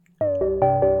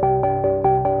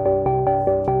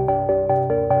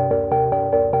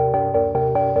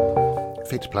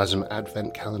Ectoplasm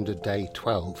Advent Calendar Day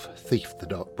 12, Thief the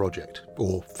Dark Project,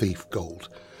 or Thief Gold,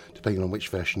 depending on which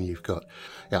version you've got.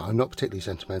 Yeah, I'm not particularly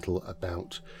sentimental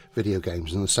about video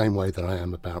games in the same way that I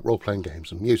am about role-playing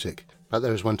games and music, but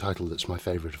there is one title that's my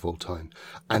favourite of all time.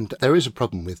 And there is a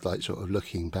problem with sort of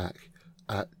looking back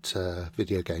at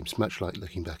video games, much like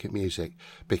looking back at music,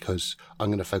 because I'm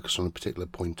going to focus on a particular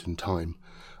point in time.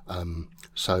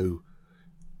 So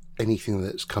anything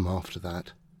that's come after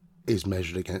that is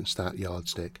measured against that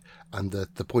yardstick, and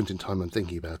the point in time I'm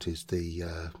thinking about is the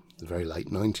very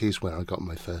late 90s, where I got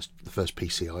the first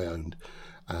PC I owned,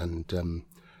 and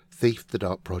Thief the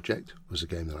Dark Project was a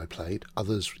game that I played.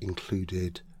 Others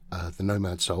included the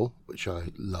Nomad Soul, which I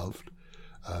loved.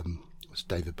 It's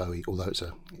David Bowie, although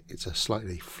it's a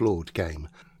slightly flawed game,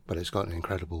 but it's got an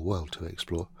incredible world to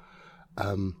explore,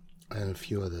 and a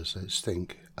few others. Let's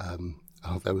think.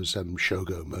 There was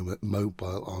Shogo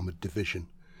Mobile Armored Division.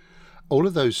 All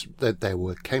of those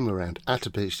came around at a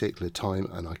particular time,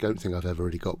 and I don't think I've ever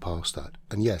really got past that.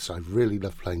 And yes, I really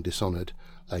loved playing Dishonored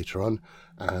later on,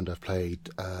 and I've played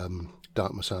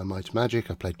Dark Messiah Might and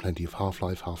Magic. I've played plenty of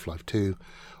Half-Life, Half-Life 2,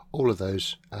 all of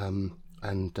those, and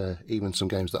even some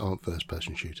games that aren't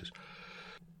first-person shooters.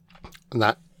 And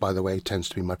that, by the way, tends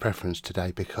to be my preference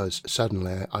today, because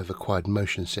suddenly I've acquired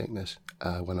motion sickness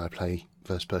when I play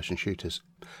first-person shooters.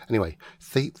 Anyway,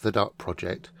 Thief the Dark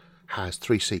Project has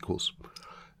 3 sequels.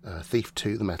 Thief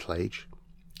 2, The Metal Age,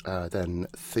 then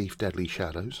Thief Deadly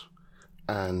Shadows,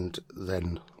 and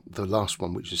then the last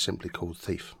one, which is simply called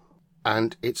Thief.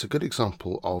 And it's a good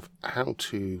example of how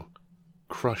to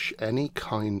crush any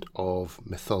kind of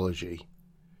mythology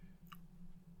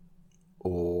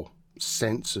or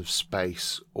sense of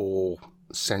space or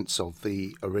sense of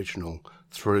the original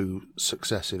through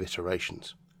successive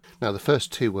iterations. Now, the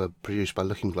first 2 were produced by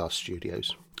Looking Glass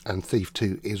Studios, and Thief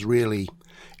 2 is really,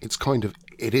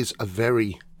 it is a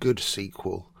very good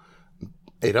sequel.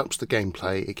 It ups the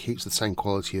gameplay, it keeps the same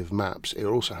quality of maps, it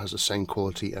also has the same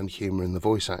quality and humour in the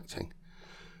voice acting,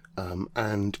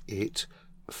 and it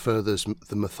furthers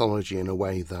the mythology in a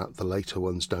way that the later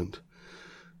ones don't.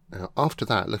 Now, after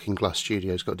that, Looking Glass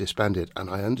Studios got disbanded, and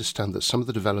I understand that some of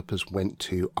the developers went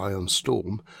to Ion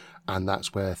Storm, and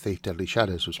that's where Thief Deadly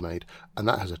Shadows was made, and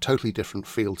that has a totally different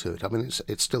feel to it. I mean,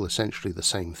 it's still essentially the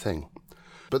same thing.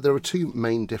 But there are 2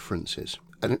 main differences,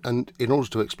 and in order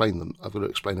to explain them, I've got to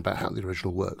explain about how the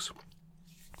original works.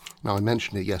 Now, I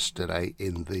mentioned it yesterday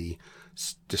in the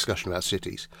discussion about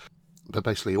cities, but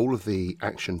basically all of the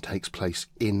action takes place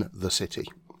in the city.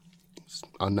 It's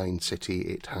an unnamed city.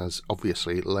 It has,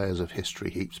 obviously, layers of history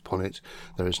heaped upon it.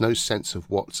 There is no sense of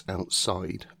what's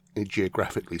outside,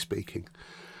 geographically speaking.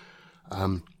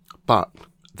 But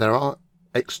there are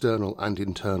external and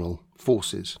internal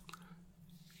forces.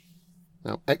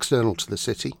 Now, external to the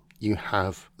city, you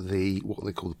have what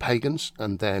they call the pagans,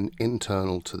 and then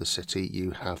internal to the city,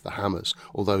 you have the Hammers,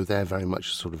 although they're very much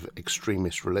a sort of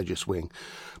extremist religious wing.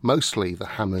 Mostly the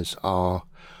Hammers are,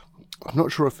 I'm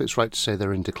not sure if it's right to say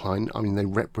they're in decline. I mean, they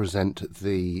represent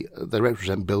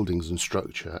buildings and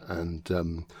structure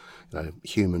and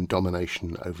human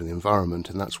domination over the environment,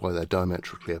 and that's why they're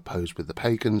diametrically opposed with the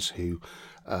pagans who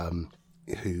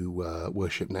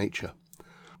worship nature.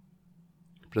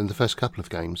 But in the first couple of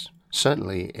games,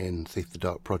 certainly in Thief the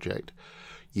Dark Project,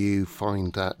 you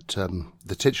find that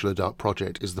the titular Dark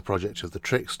Project is the project of the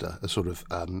Trickster, a sort of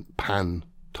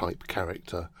Pan-type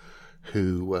character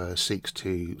who seeks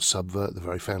to subvert the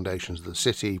very foundations of the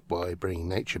city by bringing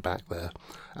nature back there.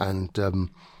 And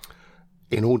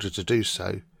in order to do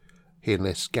so, he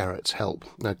enlists Garrett's help.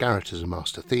 Now, Garrett is a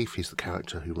master thief. He's the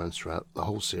character who runs throughout the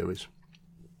whole series.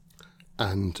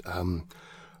 And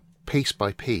piece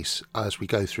by piece, as we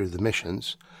go through the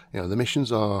missions, the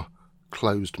missions are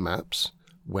closed maps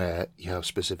where you have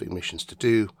specific missions to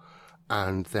do.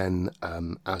 And then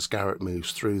as Garrett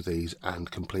moves through these and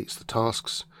completes the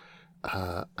tasks,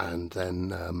 and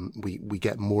then we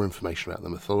get more information about the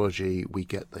mythology, we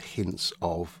get the hints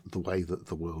of the way that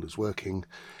the world is working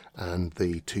and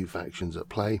the 2 factions at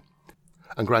play,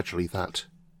 and gradually that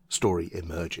story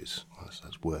emerges.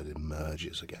 That word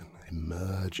emerges again.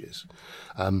 Emerges.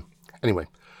 Anyway,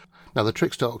 now the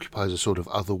Trickster occupies a sort of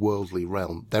otherworldly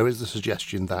realm. There is the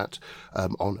suggestion that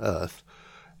on Earth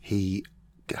he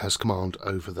has command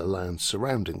over the land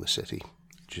surrounding the city,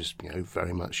 which is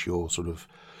very much your sort of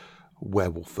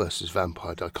werewolf versus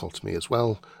vampire dichotomy as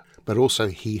well, but also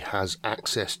he has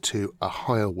access to a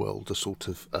higher world, a sort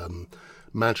of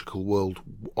magical world,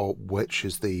 which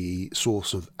is the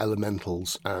source of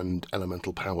elementals and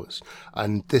elemental powers.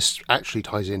 And this actually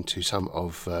ties into some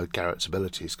of Garrett's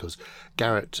abilities, because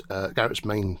Garrett's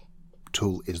main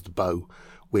tool is the bow,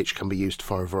 which can be used to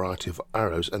fire a variety of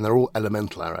arrows, and they're all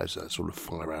elemental arrows. They're sort of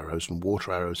fire arrows and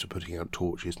water arrows for putting out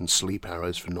torches, and sleep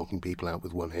arrows for knocking people out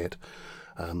with one hit.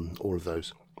 All of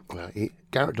those.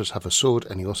 Garrett does have a sword,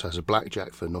 and he also has a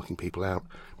blackjack for knocking people out.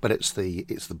 But it's the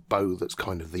bow that's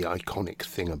kind of the iconic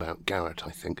thing about Garrett,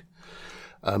 I think.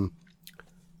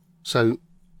 So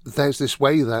there's this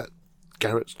way that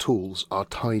Garrett's tools are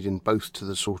tied in both to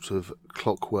the sort of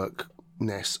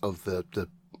clockworkness of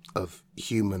of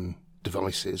human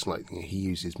devices, like he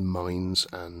uses mines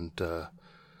and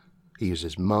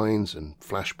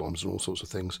flash bombs and all sorts of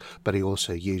things, but he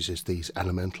also uses these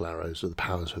elemental arrows, or the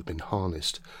powers have been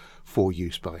harnessed for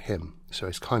use by him. So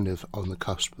it's kind of on the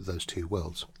cusp of those two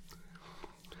worlds.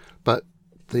 But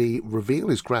the reveal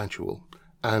is gradual,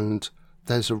 and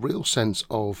there's a real sense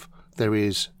of there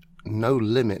is no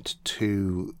limit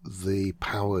to the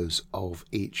powers of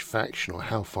each faction or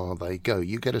how far they go.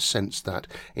 You get a sense that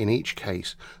in each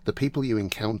case, the people you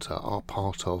encounter are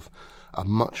part of a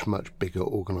much, much bigger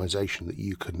organisation that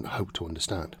you couldn't hope to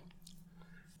understand.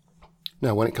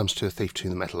 Now, when it comes to Thief 2: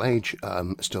 The Metal Age,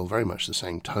 still very much the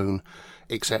same tone,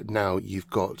 except now you've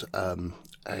got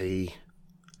a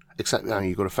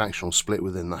factional split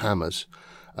within the Hammers,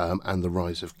 and the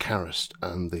rise of Karist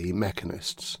and the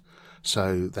Mechanists.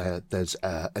 So there's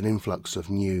an influx of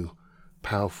new,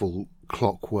 powerful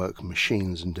clockwork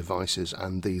machines and devices,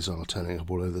 and these are turning up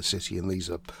all over the city, and these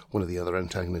are one of the other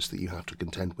antagonists that you have to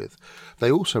contend with.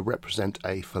 They also represent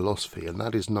a philosophy, and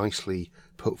that is nicely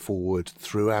put forward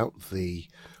throughout the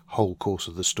whole course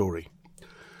of the story.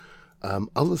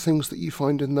 Other things that you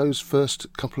find in those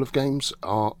first couple of games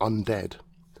are undead.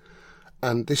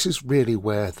 And this is really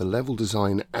where the level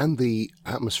design and the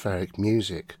atmospheric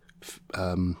music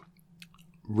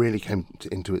really came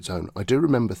into its own. I do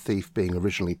remember Thief being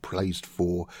originally praised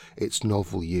for its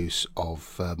novel use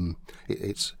of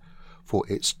its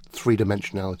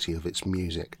three-dimensionality of its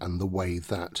music, and the way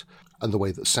that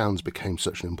sounds became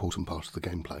such an important part of the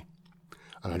gameplay.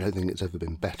 And I don't think it's ever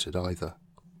been bettered either.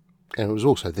 And it was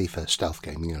also the first stealth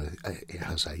game. You know, it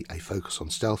has a focus on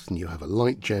stealth, and you have a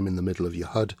light gem in the middle of your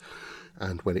HUD,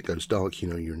 and when it goes dark, you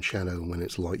know you're in shadow, and when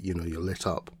it's light, you know you're lit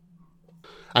up.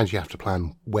 And you have to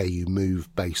plan where you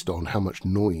move based on how much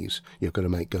noise you're going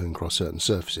to make going across certain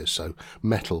surfaces. So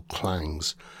metal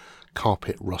clangs,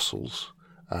 carpet rustles,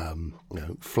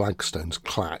 flagstones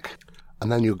clack. And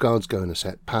then your guards go in a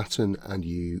set pattern, and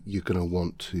you're going to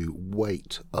want to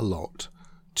wait a lot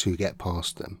to get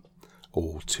past them,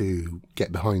 or to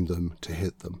get behind them to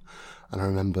hit them. And I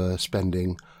remember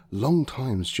spending long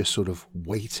times just sort of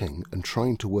waiting and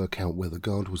trying to work out where the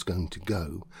guard was going to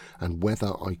go, and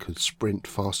whether I could sprint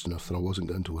fast enough that I wasn't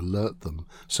going to alert them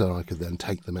so that I could then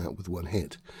take them out with one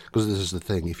hit. Because this is the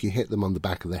thing, if you hit them on the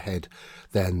back of the head,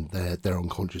 then they're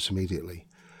unconscious immediately.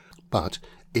 But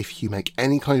if you make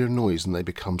any kind of noise and they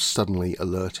become suddenly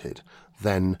alerted,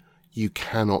 then you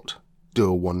cannot do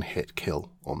a one-hit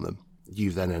kill on them.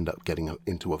 You then end up getting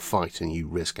into a fight, and you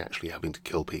risk actually having to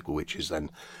kill people, which is then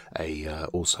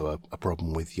also a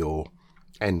problem with your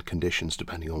end conditions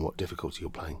depending on what difficulty you're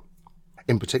playing.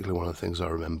 In particular, one of the things I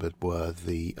remembered were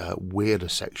the weirder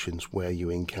sections where you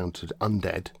encountered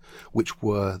undead, which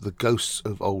were the ghosts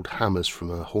of old hammers from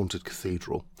a haunted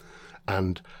cathedral.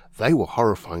 And they were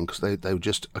horrifying because they were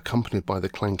just accompanied by the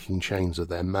clanking chains of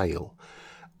their mail,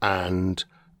 and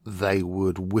they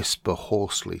would whisper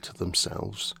hoarsely to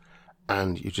themselves.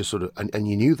 And you just sort of, and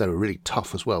you knew they were really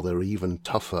tough as well. They were even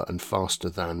tougher and faster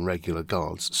than regular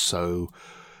guards, so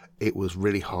it was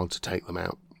really hard to take them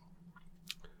out.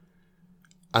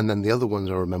 And then the other ones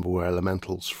I remember were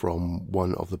elementals from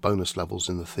one of the bonus levels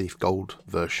in the Thief Gold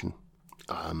version,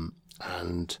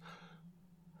 and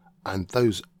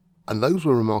those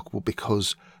were remarkable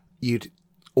because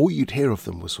all you'd hear of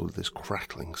them was sort of this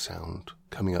crackling sound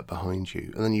coming up behind you,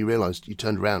 and then you realised, you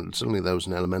turned around and suddenly there was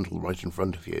an elemental right in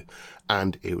front of you,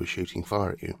 and it was shooting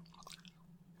fire at you.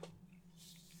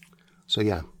 So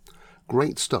yeah,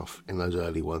 great stuff in those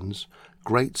early ones.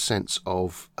 Great sense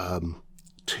of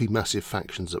two massive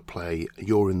factions at play.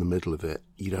 You're in the middle of it.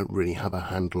 You don't really have a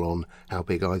handle on how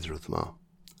big either of them are.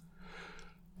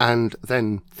 And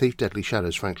then Thief Deadly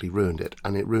Shadows frankly ruined it,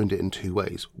 and it ruined it in two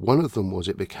ways. One of them was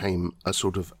it became a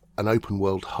sort of an open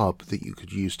world hub that you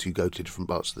could use to go to different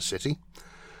parts of the city.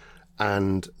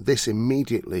 And this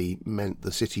immediately meant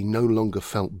the city no longer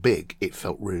felt big, it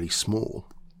felt really small.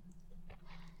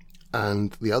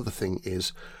 And the other thing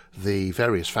is the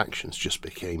various factions just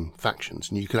became factions,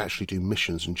 and you could actually do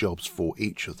missions and jobs for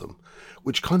each of them,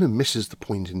 which kind of misses the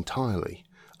point entirely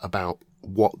about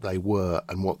what they were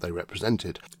and what they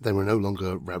represented. They were no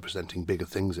longer representing bigger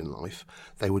things in life.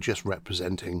 They were just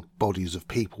representing bodies of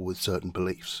people with certain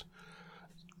beliefs.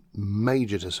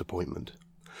 major disappointment.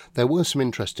 There were some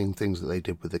interesting things that they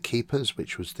did with the Keepers,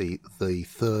 which was the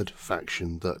third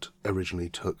faction that originally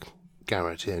took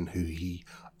Garrett in, who he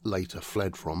later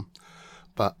fled from.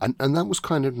 But and that was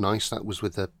kind of nice. That was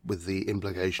with the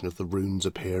implication of the runes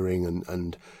appearing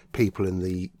and people in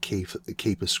the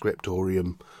Keeper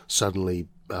scriptorium suddenly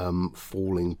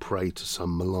falling prey to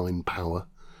some malign power.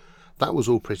 That was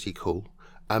all pretty cool,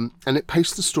 and it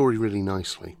paced the story really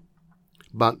nicely.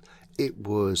 But it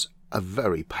was a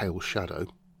very pale shadow,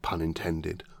 pun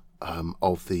intended,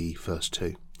 of the first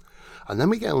two. And then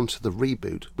we get on to the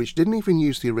reboot, which didn't even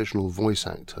use the original voice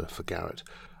actor for Garrett.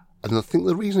 And I think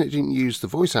the reason it didn't use the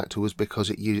voice actor was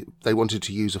because they wanted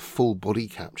to use a full body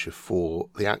capture for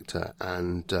the actor,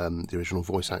 and the original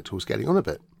voice actor was getting on a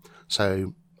bit.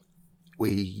 So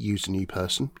we used a new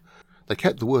person. They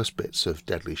kept the worst bits of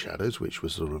Deadly Shadows, which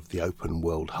was sort of the open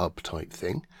world hub type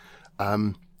thing.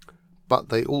 But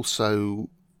they also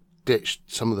ditched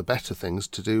some of the better things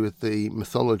to do with the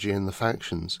mythology and the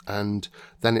factions, and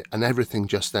everything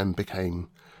just then became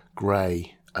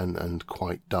grey and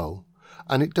quite dull.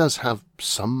 And it does have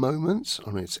some moments. I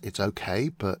mean, it's okay,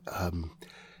 but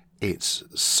it's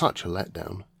such a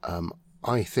letdown.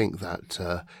 I think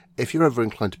that if you're ever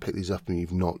inclined to pick these up and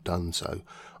you've not done so,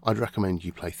 I'd recommend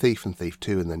you play Thief and Thief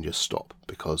 2 and then just stop,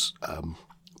 because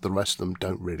the rest of them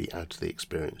don't really add to the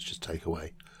experience, just take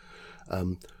away.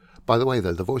 By the way,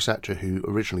 though, the voice actor who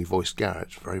originally voiced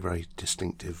Garrett, very, very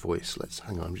distinctive voice.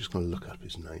 Hang on, I'm just going to look up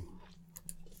his name.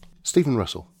 Stephen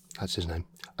Russell, that's his name.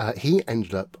 He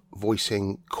ended up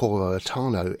voicing Corvo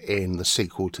Attano in the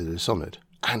sequel to Dishonored,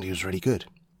 and he was really good.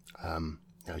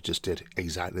 He just did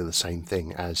exactly the same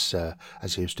thing as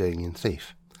he was doing in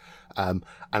Thief. And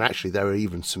actually, there are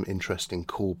even some interesting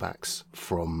callbacks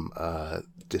from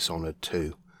Dishonored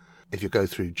 2. If you go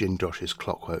through Jindosh's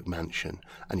Clockwork Mansion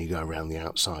and you go around the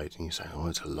outside and you say, oh,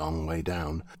 it's a long way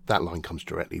down, that line comes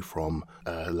directly from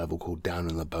a level called Down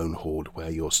in the Bone Horde, where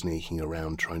you're sneaking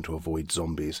around trying to avoid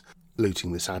zombies,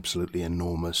 looting this absolutely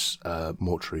enormous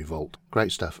mortuary vault.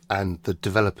 Great stuff. And the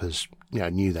developers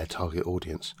knew their target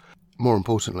audience. More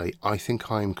importantly, I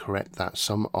think I'm correct that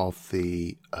some of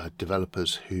the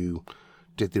developers who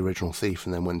did the original Thief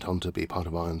and then went on to be part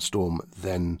of Iron Storm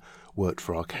then worked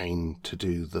for Arcane to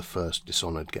do the first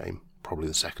Dishonored game, probably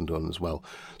the second one as well.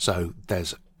 So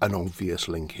there's an obvious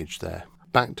linkage there.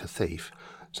 Back to Thief.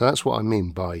 So that's what I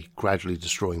mean by gradually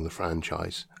destroying the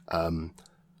franchise.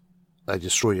 They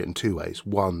destroyed it in two ways.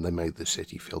 One, they made the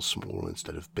city feel small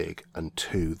instead of big. And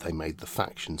two, they made the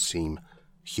factions seem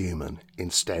human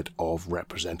instead of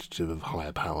representative of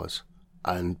higher powers.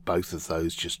 And both of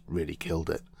those just really killed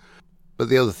it. But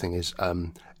the other thing is,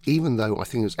 even though I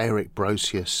think it was Eric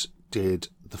Brosius did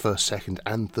the first, second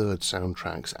and third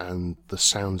soundtracks, and the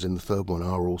sounds in the third one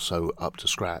are also up to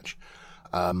scratch,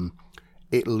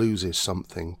 it loses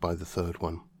something by the third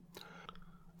one.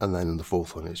 And then in the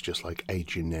fourth one, it's just like a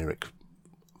generic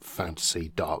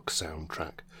fantasy dark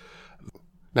soundtrack.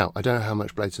 Now, I don't know how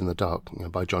much Blades in the Dark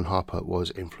by John Harper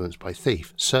was influenced by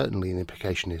Thief. Certainly the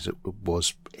implication is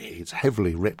it's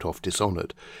heavily ripped off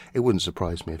Dishonored. It wouldn't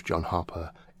surprise me if John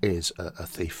Harper is a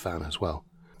Thief fan as well.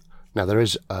 Now, there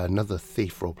is another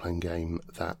Thief role-playing game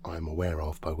that I'm aware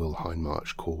of by Will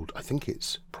Hindmarch called, I think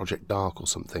it's Project Dark or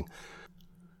something.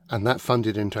 And that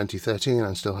funded in 2013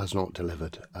 and still has not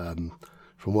delivered.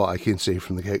 From what I can see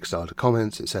from the Kickstarter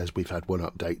comments, it says we've had one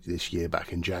update this year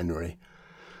back in January.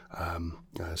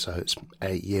 So it's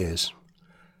 8 years.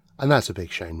 And that's a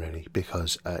big shame, really,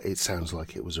 because it sounds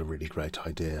like it was a really great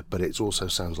idea. But it also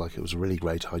sounds like it was a really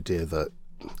great idea that...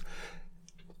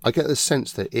 I get the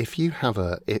sense that if you have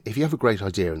a great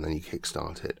idea and then you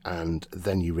kickstart it and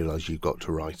then you realise you've got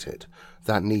to write it,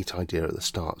 that neat idea at the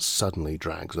start suddenly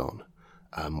drags on,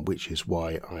 which is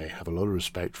why I have a lot of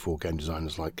respect for game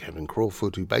designers like Kevin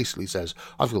Crawford, who basically says,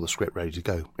 "I've got the script ready to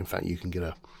go. In fact, you can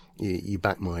get you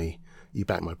back my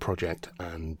project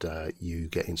and you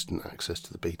get instant access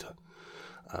to the beta."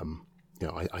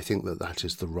 I think that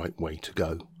is the right way to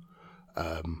go.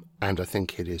 And I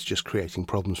think it is just creating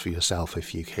problems for yourself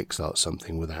if you kickstart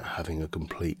something without having a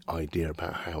complete idea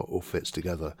about how it all fits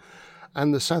together.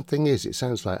 And the sad thing is, it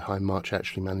sounds like Hindmarch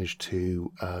actually managed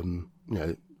to,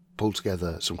 pull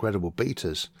together some credible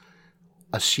betas,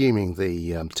 assuming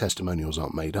the testimonials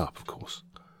aren't made up, of course.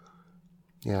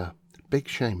 Yeah, big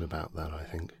shame about that, I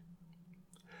think.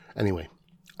 Anyway,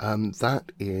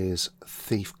 that is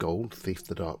Thief Gold, Thief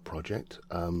the Dark Project.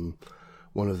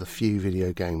 One of the few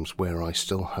video games where I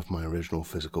still have my original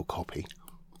physical copy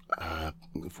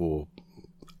for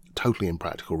totally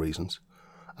impractical reasons.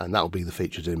 And that will be the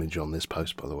featured image on this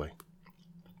post, by the way.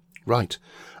 Right,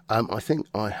 I think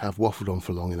I have waffled on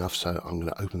for long enough, so I'm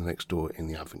going to open the next door in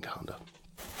the Advent calendar.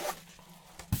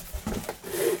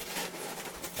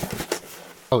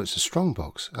 Oh, it's a strong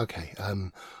box. Okay,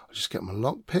 I'll just get my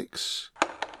lock picks.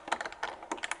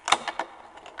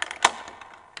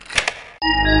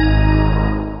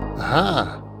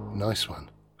 Aha! Nice one.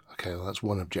 Okay, well, that's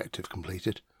one objective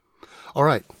completed. All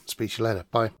right, speak to you later.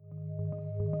 Bye.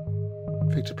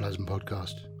 Fictoplasm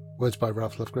Podcast. Words by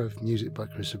Ralph Lovegrove, music by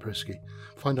Chris Zabriskie.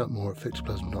 Find out more at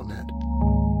fictoplasm.net.